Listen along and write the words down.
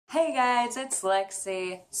Hey guys, it's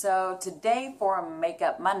Lexi. So today for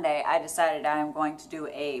Makeup Monday, I decided I'm going to do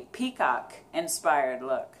a Peacock inspired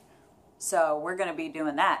look. So we're going to be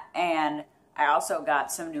doing that. And I also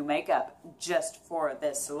got some new makeup just for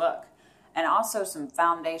this look. And also some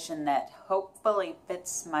foundation that hopefully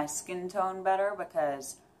fits my skin tone better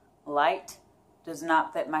because light does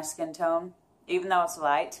not fit my skin tone. Even though it's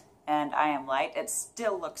light and I am light, it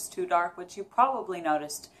still looks too dark, which you probably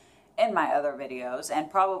noticed in my other videos and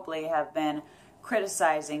probably have been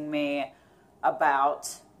criticizing me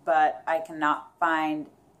about, but I cannot find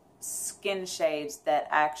skin shades that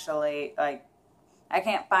actually, I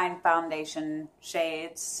can't find foundation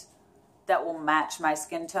shades that will match my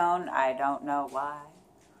skin tone. I don't know why.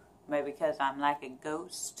 Maybe because I'm like a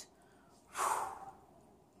ghost.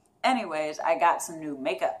 Anyways, I got some new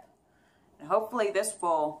makeup. And hopefully this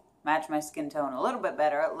will match my skin tone a little bit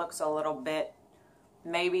better. It looks a little bit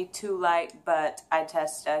maybe too light, but I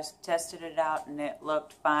tested it out and it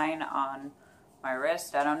looked fine on my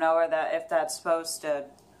wrist. I don't know if that's supposed to,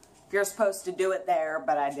 if you're supposed to do it there,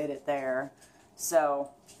 but I did it there. So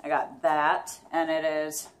I got that, and it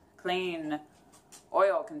is Clean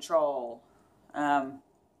Oil Control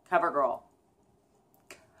CoverGirl,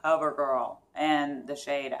 and the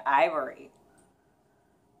shade Ivory.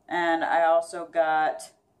 And I also got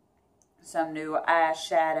some new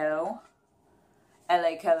eyeshadow,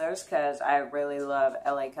 LA Colors, because I really love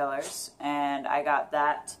LA Colors, and I got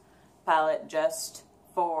that palette just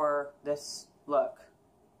for this look.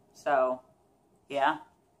 So, yeah.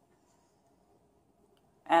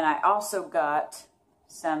 And I also got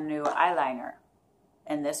some new eyeliner,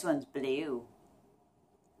 and this one's blue.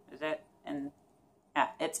 Is it? And yeah,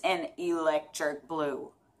 it's in electric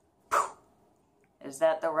blue. Is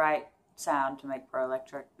that the right sound to make for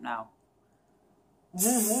electric? No.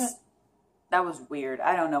 That was weird.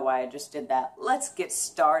 I don't know why I just did that. Let's get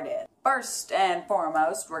started. First and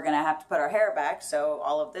foremost, we're going to have to put our hair back so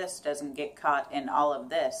all of this doesn't get caught in all of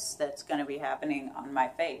this that's going to be happening on my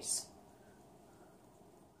face.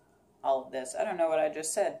 All of this. I don't know what I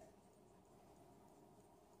just said.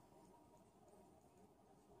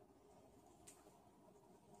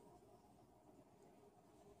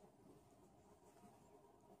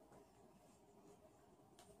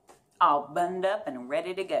 All buttoned up and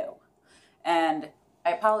ready to go. And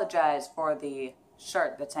I apologize for the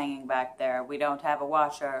shirt that's hanging back there. We don't have a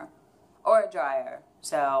washer or a dryer,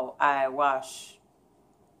 so I wash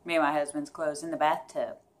me and my husband's clothes in the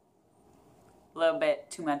bathtub. A little bit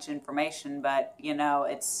too much information, but you know,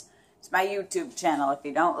 it's my YouTube channel. If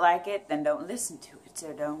you don't like it, then don't listen to it,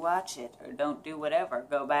 or don't watch it, or don't do whatever.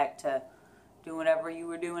 Go back to doing whatever you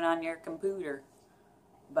were doing on your computer.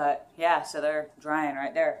 But yeah, so they're drying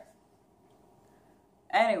right there.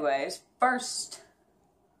 Anyways, first,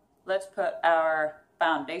 let's put our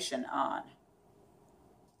foundation on.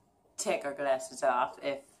 Take our glasses off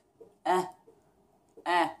if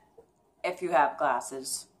you have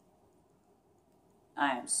glasses.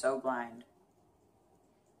 I am so blind.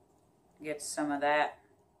 Get some of that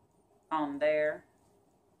on there.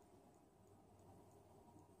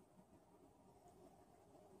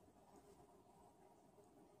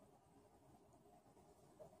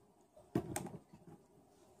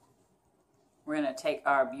 We're going to take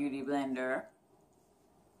our beauty blender,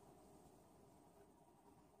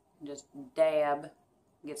 just dab,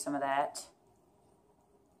 get some of that.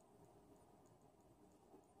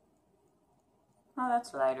 Oh,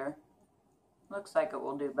 that's lighter. Looks like it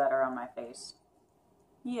will do better on my face.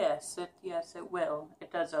 Yes, it will. It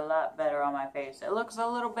does a lot better on my face. It looks a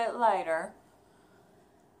little bit lighter,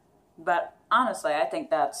 but honestly, I think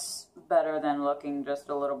that's better than looking just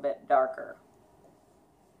a little bit darker.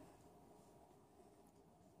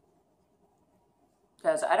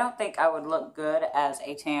 Because I don't think I would look good as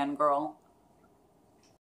a tan girl.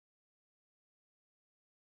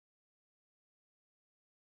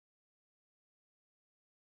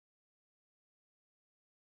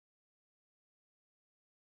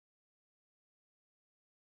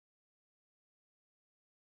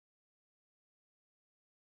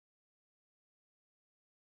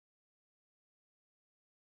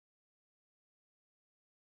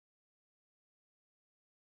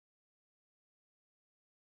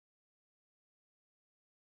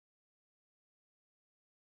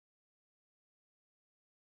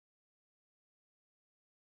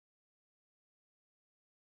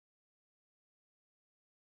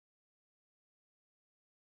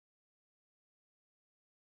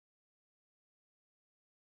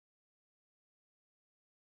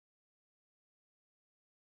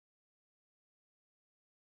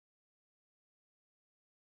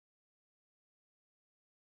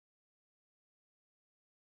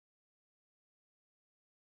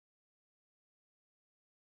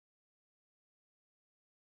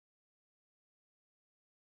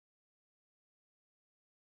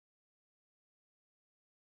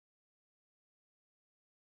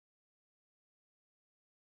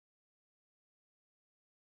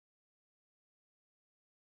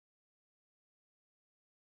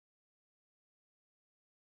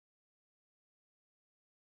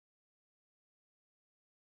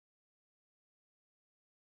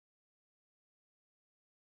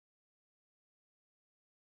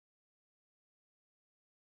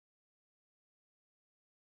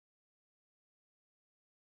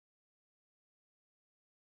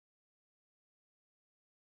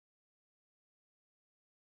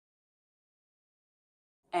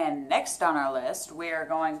 And next on our list, we are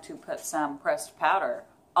going to put some pressed powder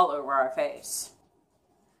all over our face.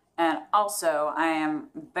 And also, I am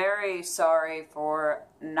very sorry for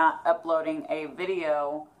not uploading a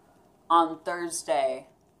video on Thursday.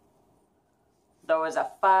 There was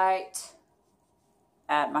a fight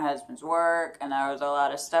at my husband's work, and there was a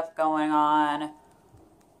lot of stuff going on.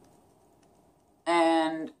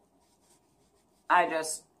 And I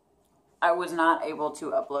was not able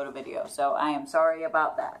to upload a video, so I am sorry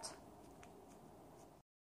about that.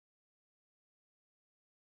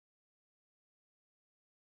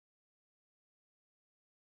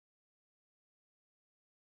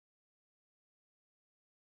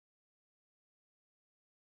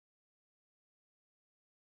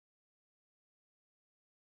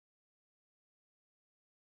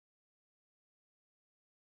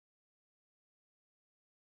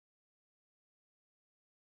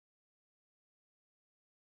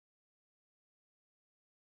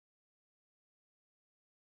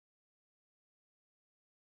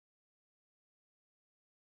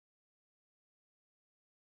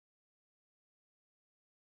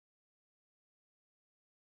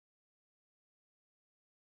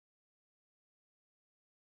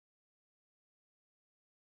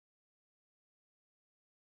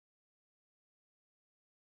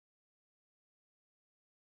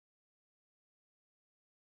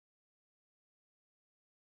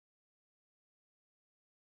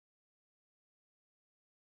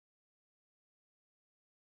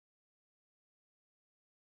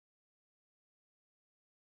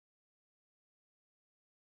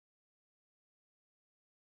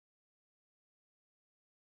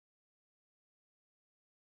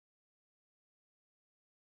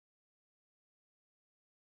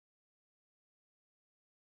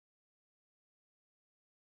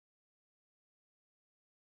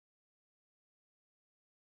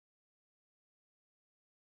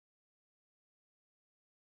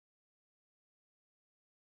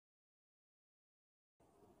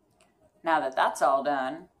 Now that that's all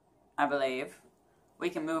done, I believe,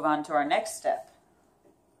 we can move on to our next step.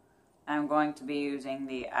 I'm going to be using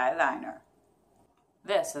the eyeliner.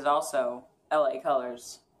 This is also LA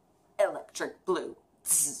Colors Electric Blue.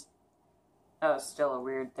 That was still a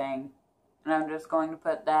weird thing. And I'm just going to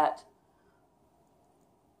put that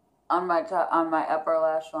on my upper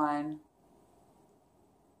lash line.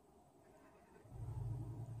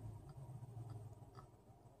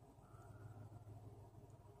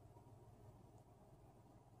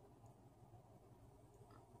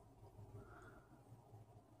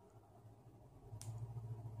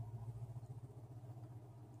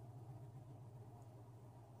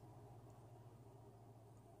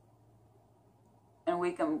 And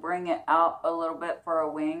we can bring it out a little bit for a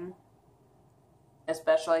wing,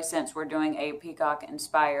 especially since we're doing a peacock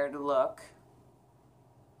inspired look.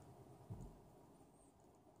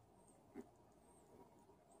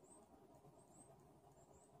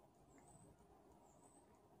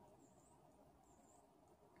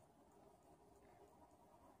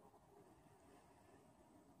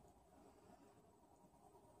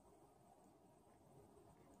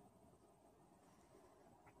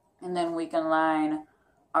 And then we can line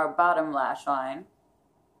our bottom lash line.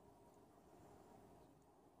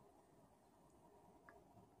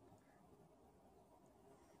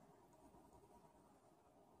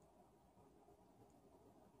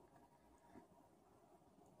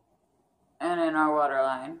 And in our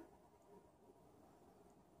waterline.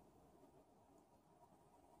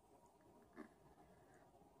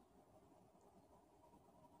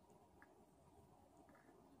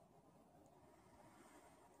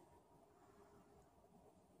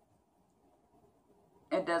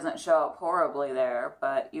 It doesn't show up horribly there,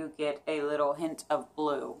 but you get a little hint of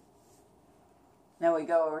blue. Now we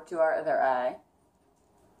go over to our other eye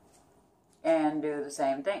and do the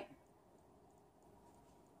same thing.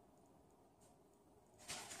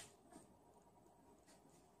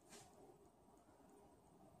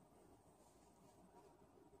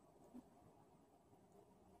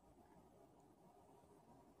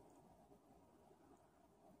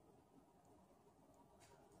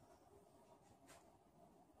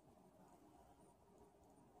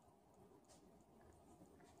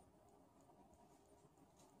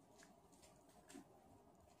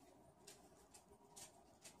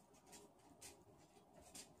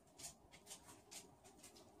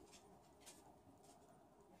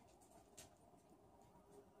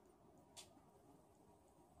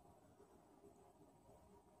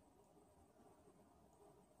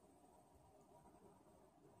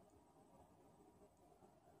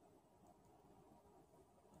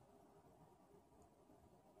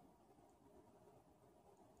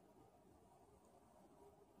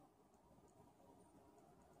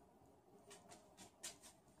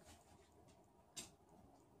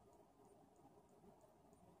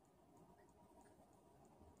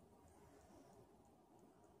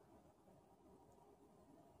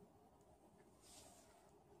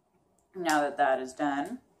 Now that that is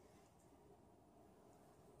done,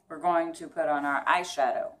 we're going to put on our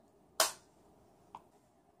eyeshadow.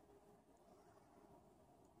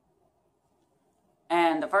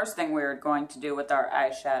 And the first thing we're going to do with our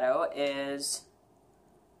eyeshadow is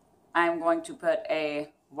I'm going to put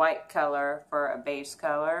a white color for a base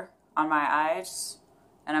color on my eyes.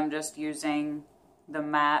 And I'm just using the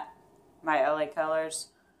matte, my LA Colors.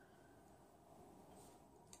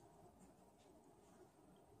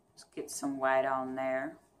 Let's get some white on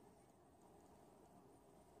there.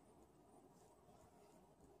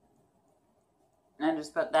 And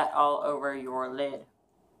just put that all over your lid.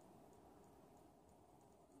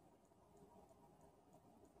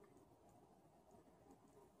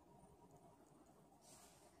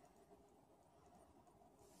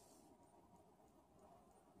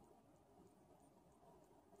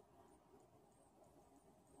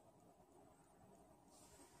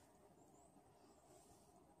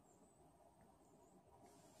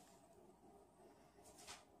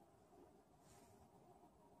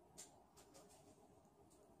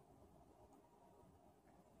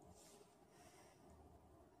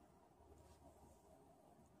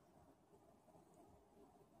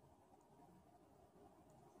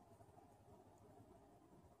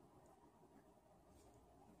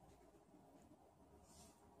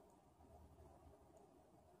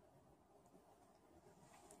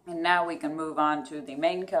 And now we can move on to the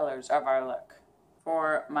main colors of our look.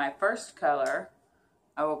 For my first color,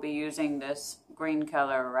 I will be using this green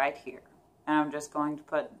color right here. And I'm just going to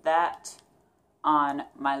put that on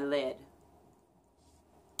my lid.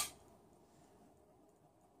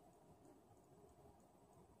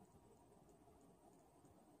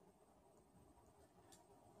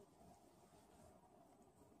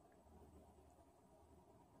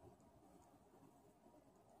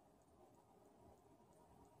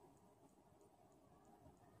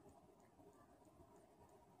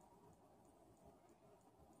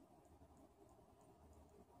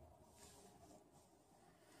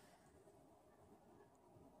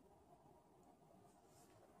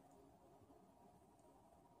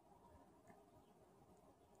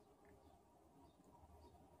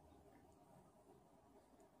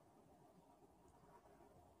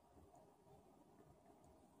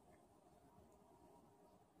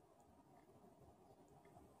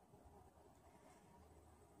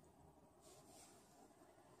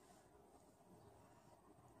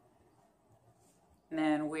 And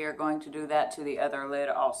then we are going to do that to the other lid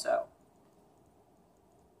also.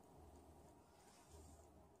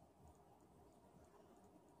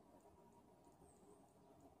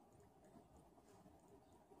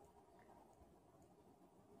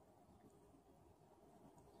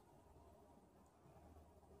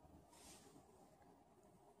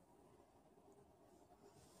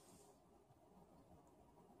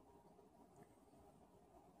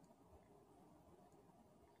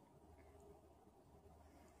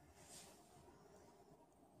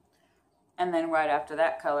 And then right after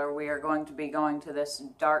that color, we are going to be going to this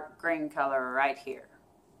dark green color right here.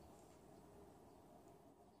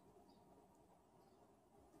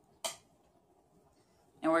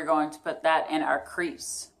 And we're going to put that in our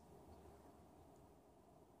crease.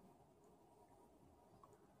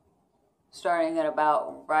 Starting at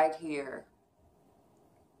about right here.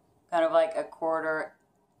 Kind of like a quarter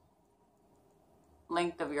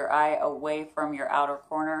length of your eye away from your outer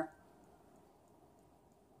corner.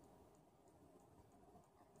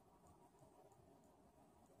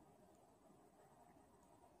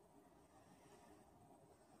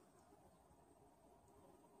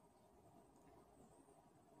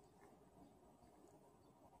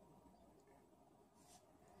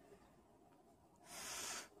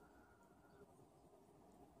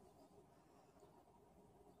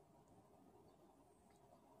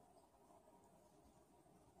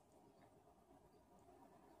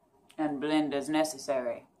 And blend as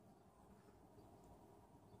necessary.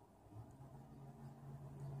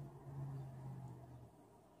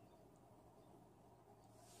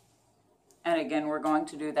 And again, we're going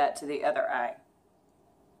to do that to the other eye.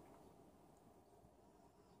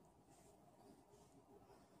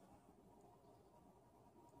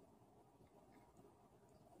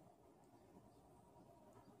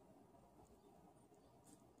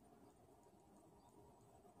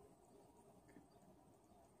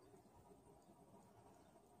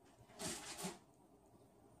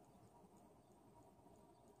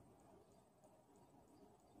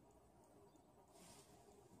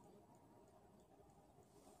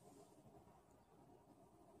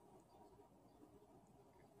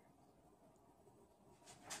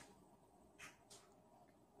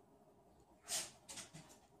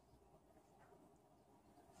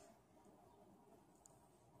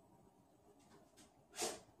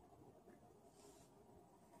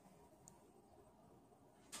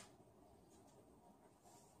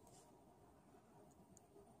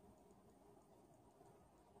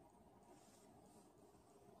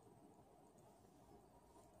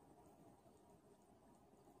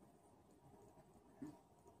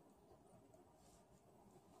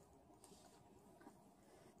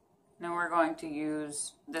 Then we're going to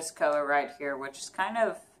use this color right here, which is kind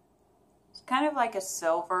of like a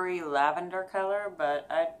silvery lavender color, but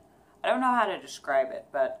I don't know how to describe it,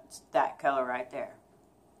 but it's that color right there.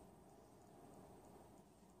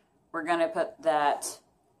 We're going to put that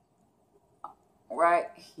right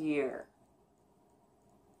here.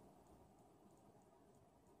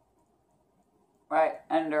 Right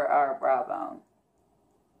under our brow bone.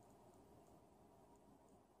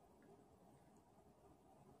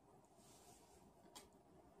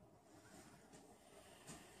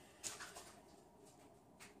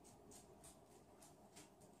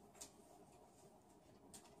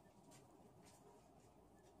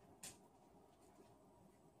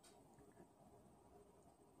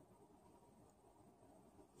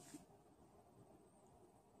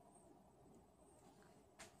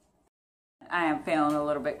 I am feeling a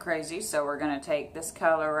little bit crazy, so we're going to take this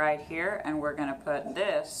color right here and we're going to put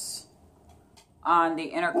this on the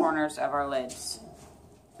inner corners of our lids.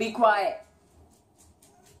 Be quiet.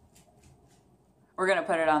 We're going to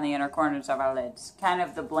put it on the inner corners of our lids, kind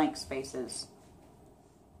of the blank spaces.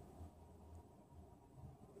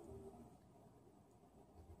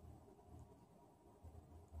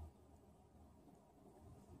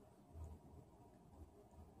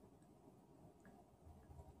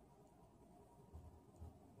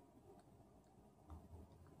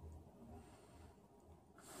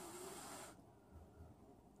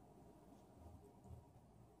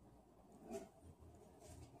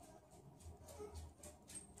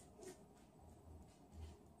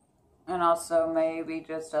 And also maybe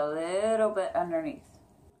just a little bit underneath.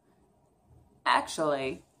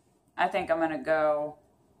 Actually, I think I'm going to go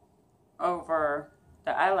over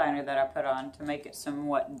the eyeliner that I put on to make it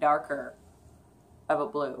somewhat darker of a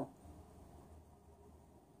blue.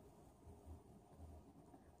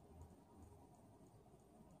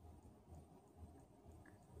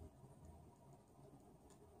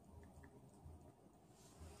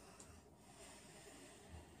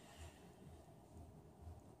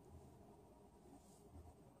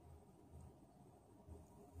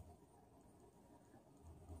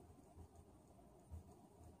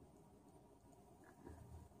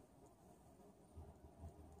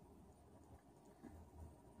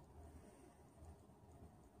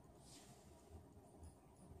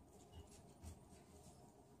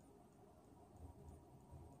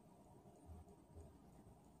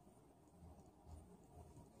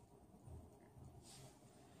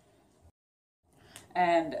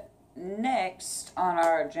 And next on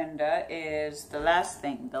our agenda is the last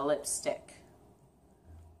thing, the lipstick.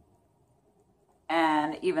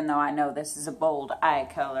 And even though I know this is a bold eye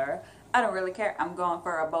color, I don't really care. I'm going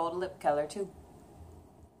for a bold lip color too.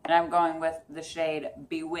 And I'm going with the shade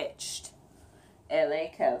Bewitched, LA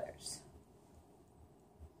Colors.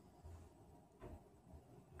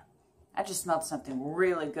 I just smelled something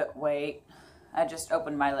really good. Wait, I just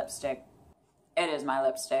opened my lipstick. It is my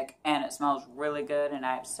lipstick, and it smells really good, and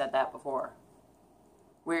I've said that before.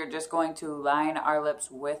 We're just going to line our lips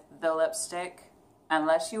with the lipstick,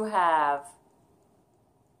 unless you have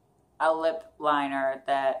a lip liner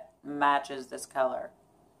that matches this color.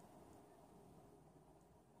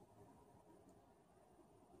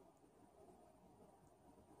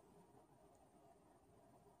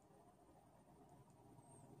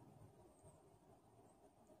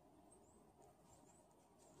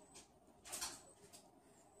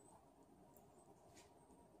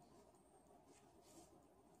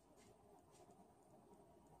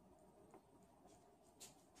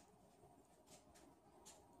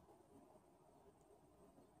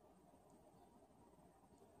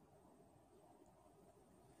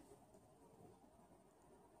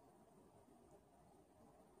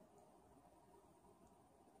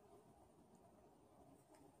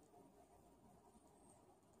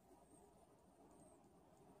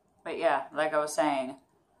 But yeah, like I was saying,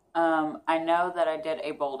 I know that I did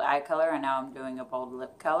a bold eye color and now I'm doing a bold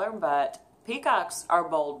lip color, but peacocks are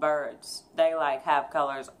bold birds. They like have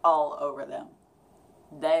colors all over them.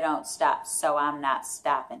 They don't stop, so I'm not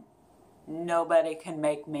stopping. Nobody can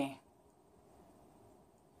make me.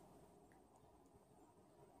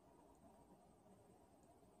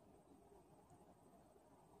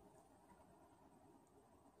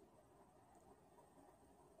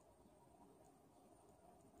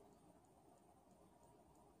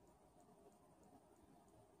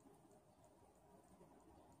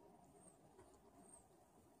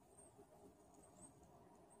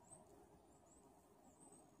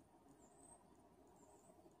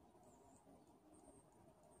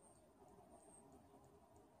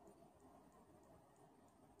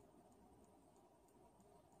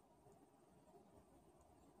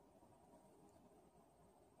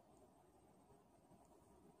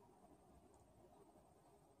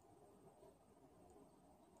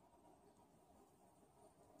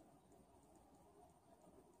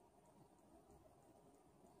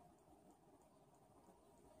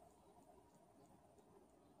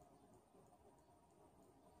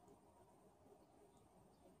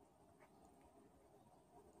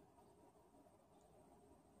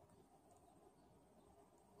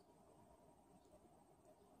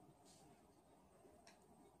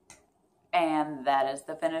 And that is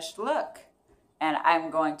the finished look. And I'm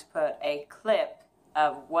going to put a clip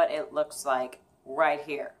of what it looks like right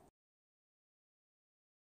here.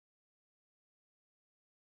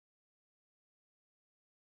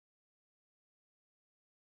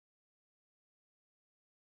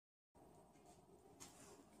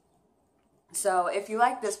 So if you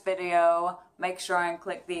like this video, make sure and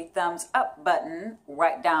click the thumbs up button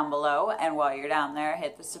right down below. And while you're down there,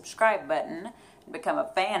 hit the subscribe button and become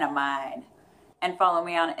a fan of mine. And follow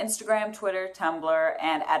me on Instagram, Twitter, Tumblr,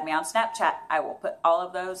 and add me on Snapchat. I will put all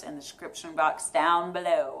of those in the description box down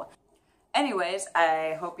below. Anyways,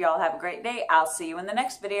 I hope y'all have a great day. I'll see you in the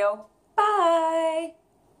next video. Bye!